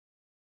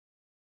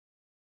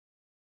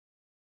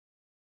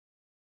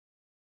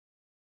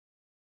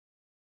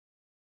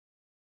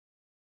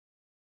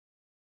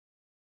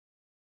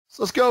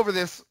So let's go over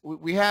this.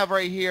 We have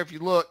right here, if you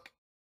look,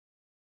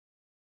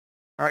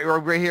 all right,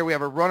 right here we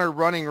have a runner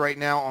running right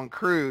now on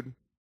crude.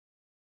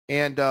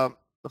 And the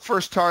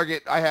first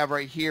target I have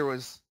right here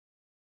was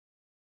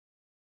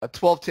a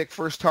 12-tick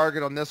first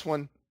target on this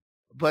one.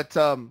 But,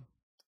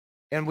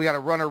 and we got a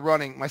runner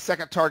running. My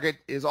second target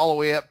is all the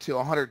way up to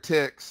 100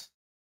 ticks.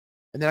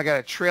 And then I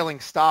got a trailing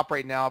stop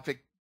right now.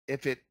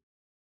 If it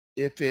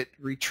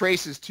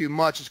retraces too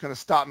much, it's going to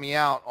stop me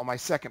out on my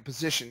second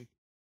position.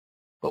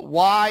 But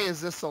why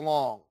is this so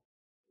long?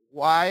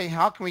 Why?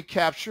 How can we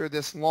capture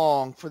this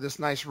long for this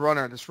nice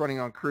runner that's running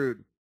on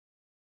crude?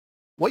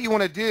 What you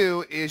want to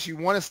do is you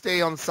want to stay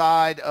on the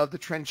side of the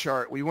trend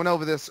chart. We went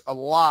over this a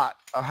lot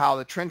of how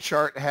the trend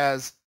chart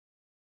has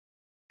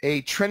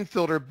a trend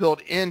filter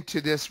built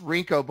into this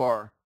Renko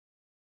bar.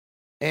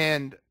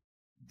 And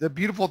the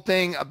beautiful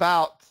thing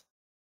about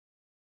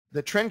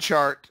the trend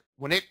chart,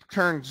 when it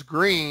turns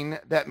green,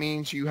 that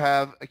means you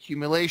have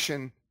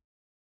accumulation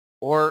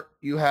or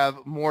you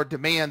have more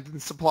demand than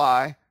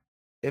supply.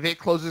 If it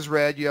closes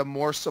red, you have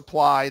more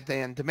supply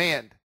than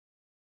demand.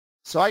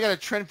 So I got a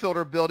trend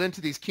filter built into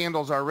these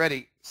candles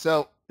already.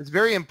 So it's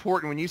very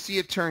important when you see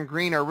it turn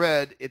green or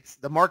red, it's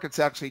the market's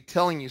actually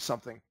telling you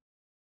something.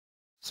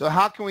 So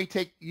how can we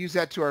use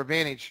that to our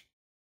advantage?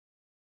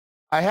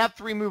 I have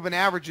 3 moving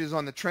averages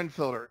on the trend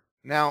filter.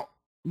 Now,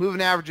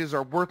 moving averages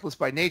are worthless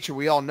by nature.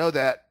 We all know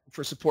that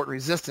for support and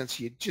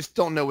resistance. You just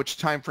don't know which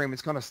time frame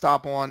it's going to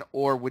stop on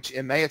or which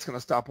MA it's going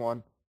to stop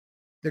on.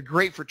 They're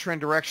great for trend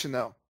direction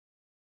though.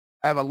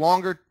 I have a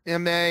longer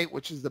MA,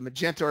 which is the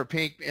magenta or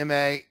pink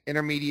MA,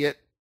 intermediate,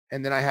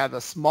 and then I have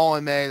a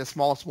small MA. The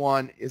smallest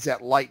one is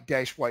that light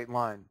dash white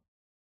line.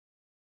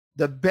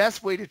 The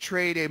best way to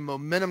trade a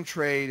momentum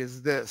trade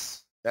is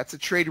this. That's a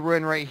trade we're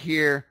in right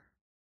here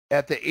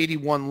at the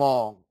 81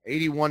 long.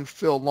 81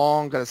 fill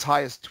long, got as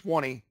high as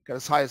 20, got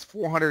as high as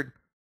 400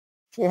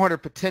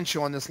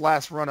 potential on this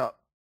last run up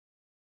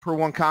per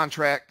one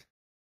contract,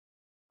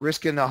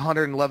 risking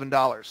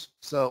 $111.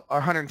 So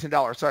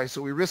 $110, sorry.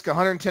 So we risk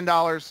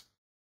 $110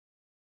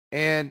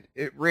 and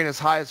it ran as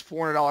high as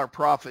 $400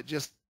 profit,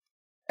 just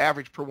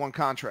average per one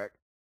contract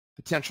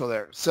potential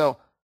there. So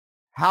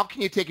how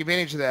can you take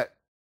advantage of that?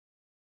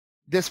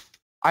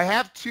 I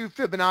have 2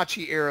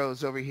 Fibonacci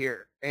arrows over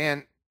here,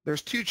 and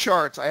there's 2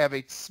 charts. I have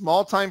a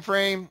small time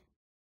frame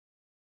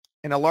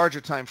and a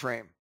larger time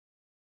frame.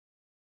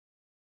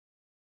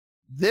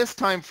 This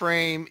time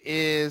frame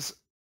is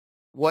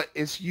what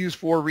is used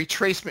for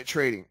retracement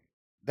trading.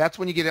 That's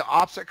when you get an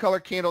opposite color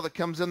candle that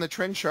comes in the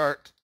trend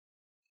chart.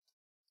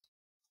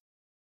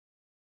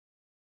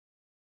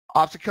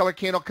 Opposite color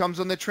candle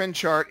comes on the trend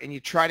chart and you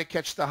try to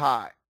catch the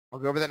high. I'll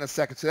go over that in a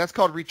second. So that's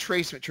called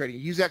retracement trading.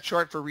 You use that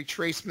chart for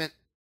retracement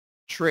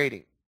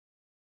trading.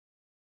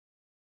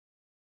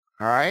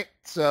 All right,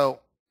 so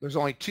there's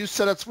only 2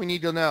 setups we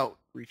need to know: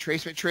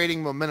 retracement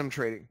trading, momentum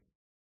trading.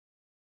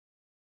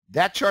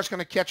 That chart's going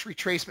to catch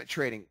retracement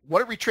trading.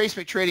 What a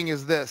retracement trading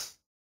is this.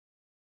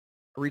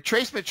 A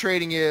retracement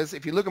trading is,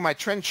 if you look at my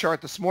trend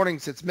chart this morning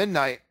since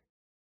midnight,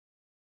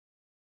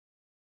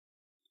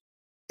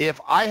 if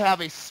I have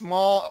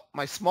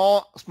my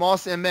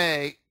smallest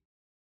MA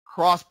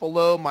cross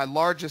below my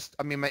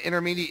my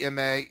intermediate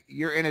MA,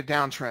 you're in a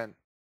downtrend.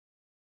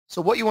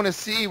 So what you want to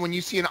see when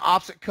you see an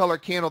opposite color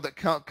candle that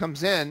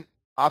comes in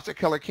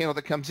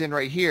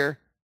right here,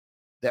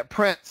 that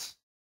prints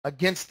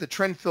against the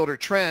trend filter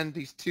trend,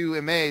 these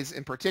 2 MAs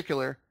in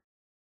particular,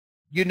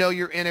 you know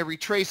you're in a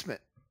retracement.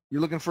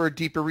 You're looking for a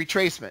deeper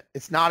retracement.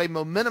 It's not a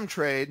momentum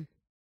trade,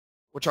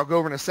 which I'll go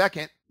over in a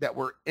second, that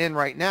we're in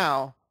right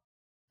now.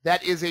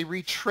 That is a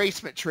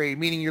retracement trade,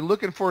 meaning you're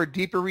looking for a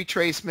deeper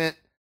retracement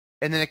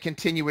and then a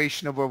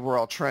continuation of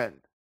overall trend.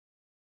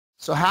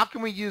 So how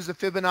can we use the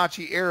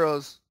Fibonacci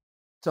arrows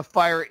to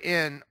fire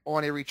in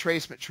on a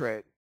retracement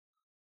trade?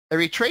 A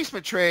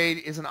retracement trade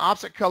is an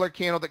opposite color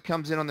candle that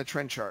comes in on the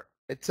trend chart.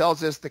 It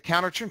tells us the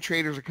counter trend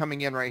traders are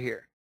coming in right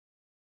here.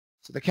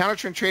 So the counter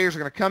trend traders are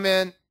going to come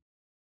in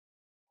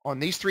on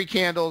these 3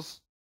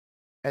 candles,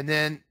 and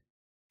then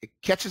it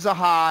catches a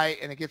high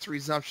and it gets a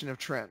resumption of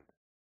trend.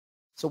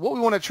 So what we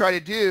want to try to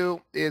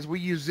do is we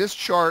use this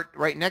chart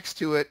right next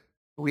to it.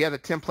 We have the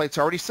templates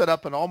already set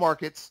up in all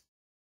markets.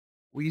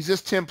 We use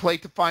this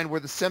template to find where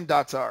the sim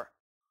dots are.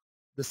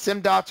 The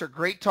sim dots are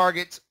great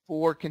targets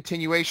for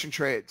continuation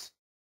trades.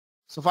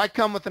 So if I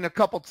come within a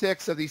couple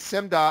ticks of these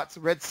sim dots,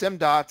 red sim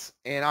dots,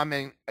 and I'm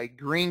in a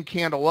green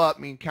candle up,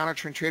 meaning counter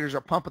trend traders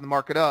are pumping the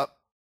market up,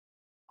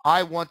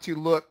 I want to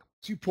look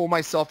to pull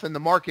myself in the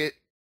market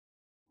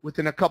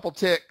within a couple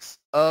ticks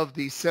of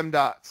these sim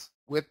dots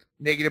with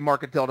negative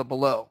market delta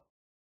below.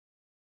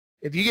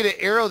 If you get an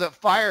arrow that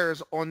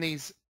fires on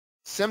these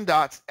sim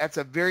dots, that's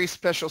a very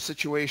special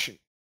situation,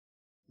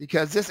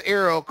 because this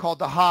arrow called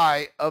the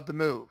high of the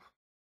move.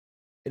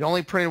 It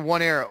only printed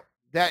 1 arrow.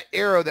 That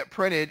arrow that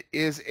printed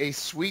is a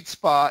sweet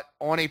spot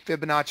on a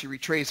Fibonacci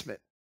retracement.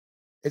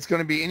 It's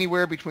going to be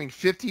anywhere between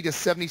 50 to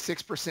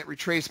 76%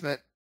 retracement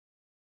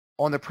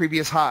on the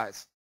previous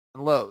highs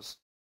and lows.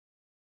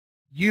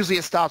 Usually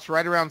it stops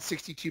right around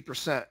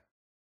 62%.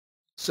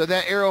 So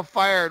that arrow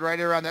fired right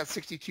around that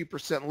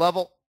 62%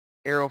 level.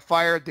 Arrow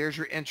fired, there's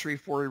your entry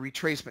for a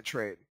retracement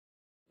trade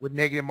with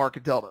negative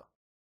market delta. All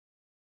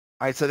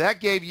right, so that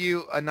gave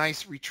you a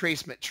nice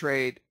retracement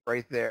trade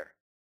right there.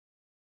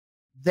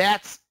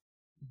 That's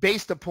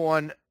based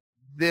upon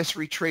this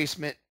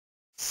retracement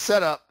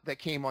setup that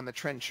came on the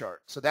trend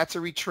chart. So that's a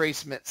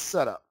retracement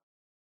setup.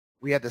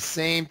 We had the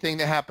same thing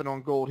that happened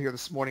on gold here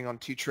this morning on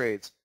two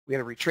trades. We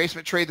had a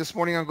retracement trade this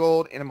morning on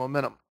gold and a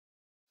momentum.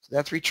 So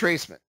that's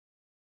retracement.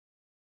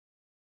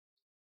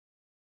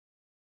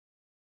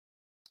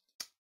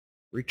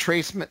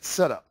 Retracement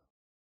setup.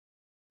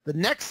 The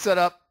next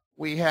setup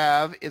we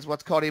have is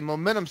what's called a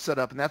momentum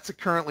setup, and that's the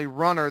currently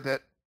runner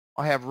that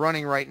I have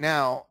running right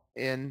now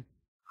in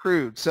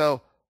crude.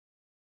 So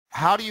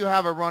how do you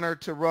have a runner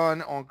to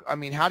run on,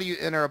 how do you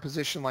enter a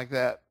position like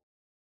that?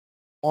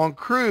 On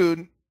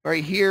crude,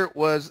 right here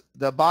was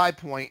the buy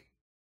point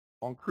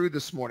on crude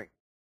this morning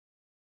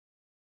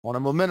on a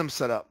momentum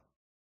setup.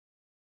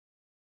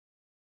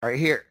 Right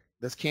here,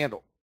 this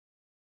candle.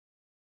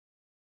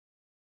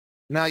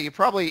 Now you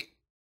probably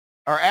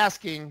are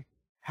asking,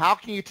 how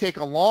can you take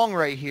a long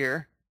right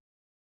here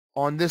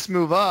on this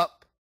move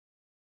up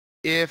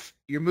if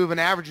your moving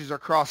averages are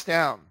crossed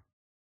down?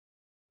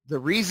 The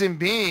reason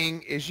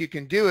being is you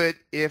can do it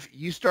if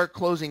you start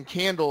closing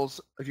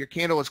candles, if your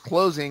candle is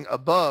closing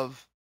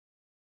above,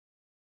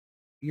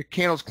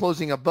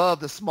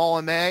 the small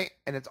MA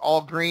and it's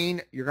all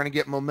green, you're going to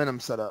get momentum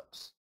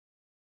setups.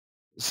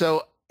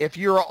 So if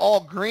you're all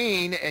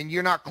green and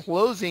you're not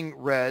closing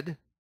red,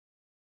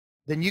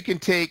 then you can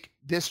take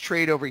this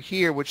trade over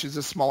here, which is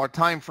a smaller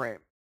time frame.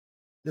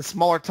 The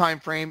smaller time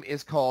frame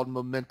is called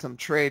momentum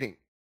trading.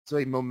 So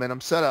a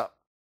momentum setup.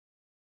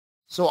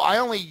 So I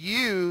only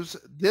use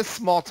this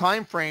small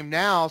time frame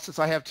now, since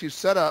I have two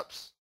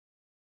setups,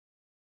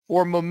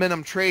 for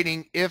momentum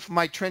trading if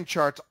my trend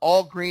chart's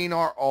all green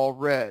or all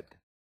red.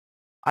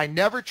 I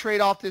never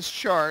trade off this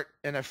chart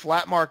in a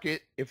flat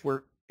market if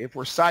we're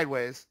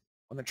sideways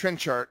on the trend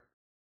chart.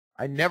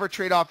 I never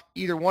trade off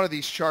either one of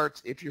these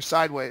charts if you're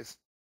sideways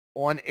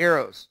on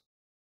arrows.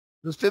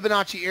 Those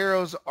Fibonacci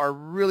arrows are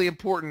really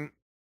important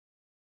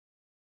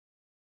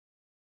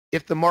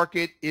if the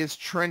market is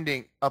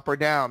trending up or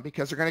down,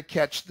 because they're going to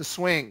catch the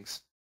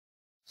swings.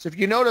 So if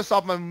you notice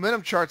off my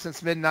momentum chart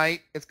since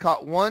midnight, it's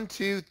caught 1,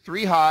 2,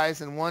 3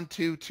 highs and 1,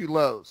 2, 2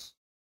 lows.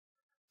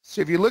 So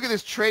if you look at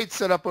this trade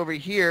setup over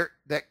here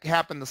that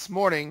happened this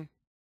morning,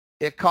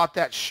 it caught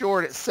that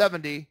short at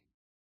 70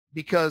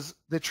 because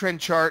the trend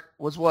chart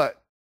was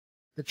what?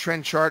 The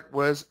trend chart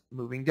was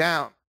moving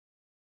down.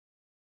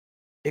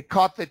 It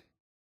caught the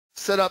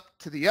setup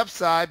to the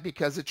upside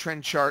because the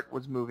trend chart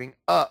was moving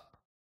up.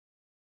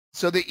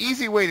 So the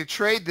easy way to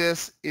trade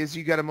this is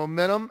you got a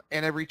momentum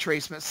and a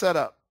retracement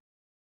setup.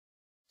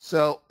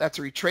 So that's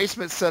a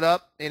retracement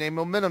setup and a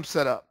momentum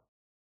setup.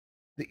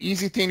 The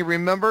easy thing to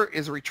remember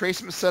is a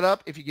retracement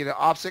setup if you get an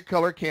opposite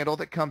color candle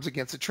that comes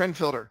against a trend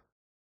filter.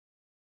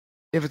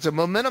 If it's a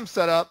momentum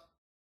setup,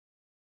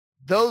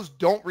 those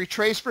don't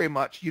retrace very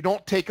much. You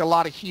don't take a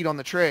lot of heat on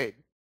the trade.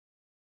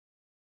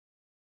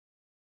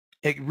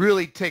 It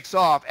really takes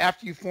off.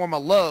 After you form a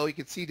low, you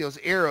can see those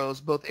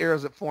arrows, both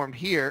arrows that formed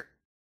here.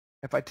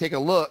 If I take a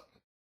look,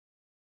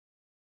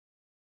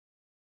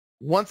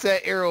 once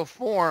that arrow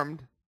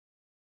formed,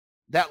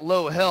 that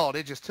low held,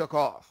 it just took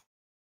off.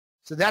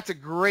 So that's a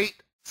great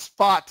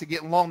spot to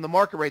get long the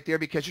market right there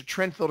because your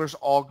trend filter's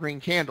all green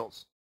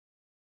candles.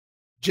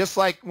 Just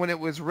like when it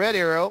was red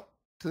arrow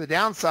to the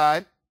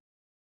downside,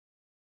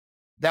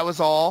 that was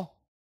all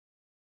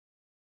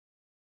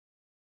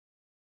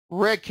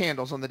red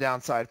candles on the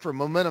downside for a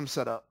momentum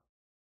setup.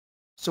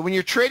 So when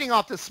you're trading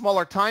off this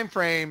smaller time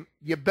frame,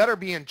 you better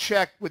be in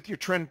check with your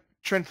trend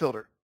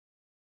filter.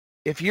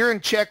 If you're in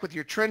check with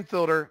your trend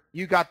filter,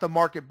 you got the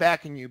market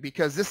backing you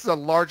because this is a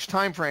large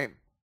time frame.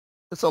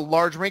 It's a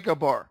large Renko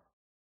bar.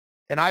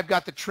 And I've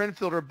got the trend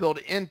filter built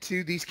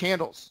into these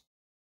candles.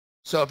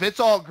 So if it's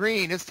all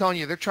green, it's telling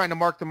you they're trying to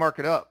mark the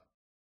market up.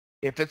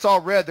 If it's all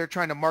red, they're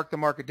trying to mark the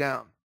market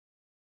down.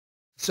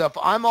 So if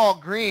I'm all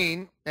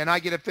green and I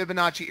get a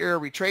Fibonacci arrow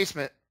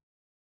retracement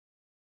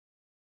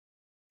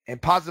and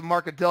positive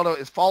market delta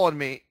is following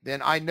me,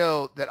 then I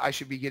know that I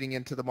should be getting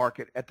into the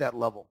market at that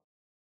level.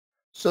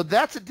 So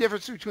that's the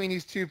difference between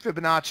these two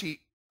Fibonacci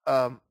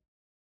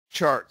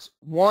charts.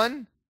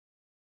 One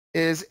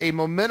is a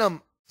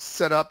momentum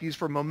setup used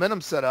for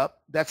momentum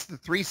setup. That's the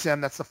 3-sim.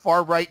 That's the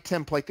far right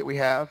template that we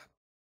have.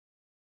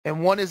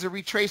 And one is a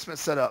retracement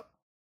setup.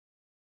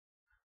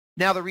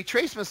 Now the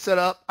retracement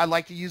setup, I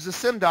like to use the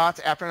sim dots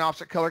after an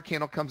opposite color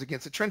candle comes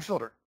against a trend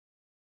filter.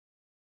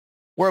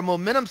 Where a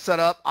momentum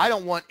setup, I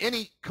don't want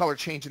any color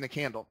change in the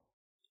candle.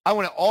 I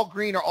want it all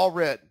green or all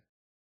red.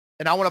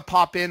 And I want to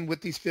pop in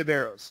with these fib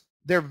arrows.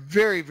 They're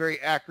very, very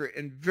accurate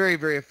and very,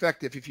 very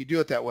effective if you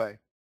do it that way.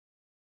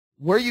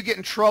 Where you get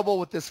in trouble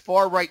with this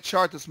far right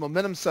chart, this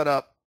momentum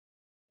setup,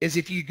 is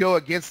if you go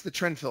against the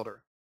trend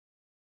filter.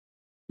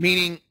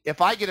 Meaning, if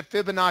I get a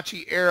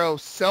Fibonacci arrow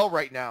sell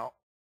right now,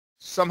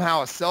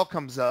 somehow a sell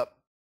comes up,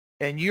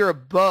 and you're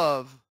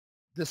above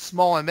this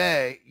small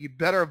MA, you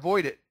better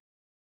avoid it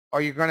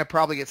or you're going to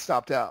probably get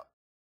stopped out.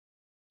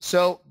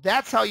 So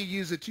that's how you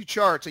use the two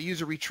charts. I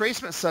use a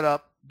retracement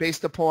setup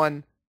based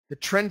upon the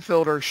trend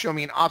filter show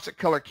me an opposite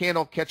color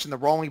candle catching the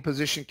rolling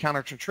position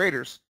counter to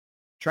traders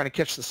trying to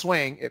catch the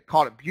swing. It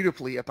caught it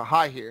beautifully at the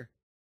high here.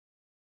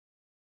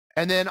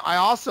 And then I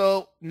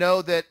also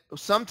know that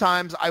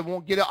sometimes I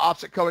won't get an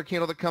opposite color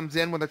candle that comes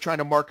in when they're trying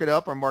to mark it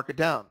up or mark it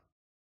down.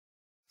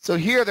 So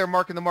here they're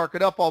marking the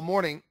market up all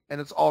morning and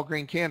it's all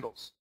green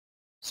candles.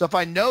 So if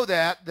I know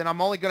that, then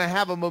I'm only going to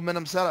have a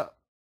momentum setup.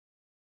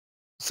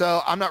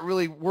 So I'm not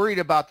really worried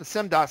about the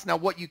sim dots. Now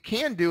what you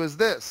can do is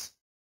this.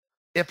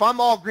 If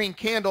I'm all green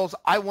candles,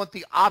 I want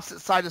the opposite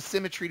side of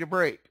symmetry to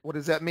break. What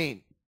does that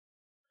mean?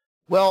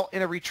 Well,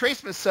 in a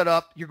retracement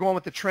setup, you're going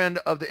with the trend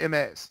of the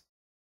MAs.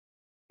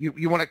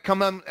 You want to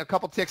come on a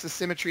couple ticks of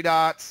symmetry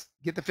dots,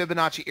 get the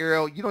Fibonacci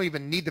arrow. You don't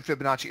even need the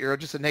Fibonacci arrow,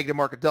 just a negative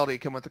market delta. You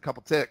come with a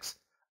couple ticks.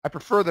 I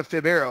prefer the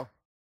Fib arrow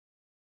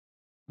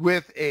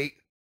with a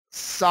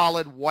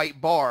solid white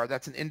bar.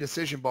 That's an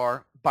indecision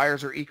bar.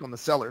 Buyers are equal to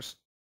sellers.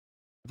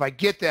 If I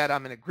get that,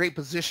 I'm in a great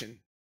position.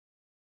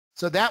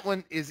 So that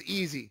one is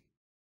easy.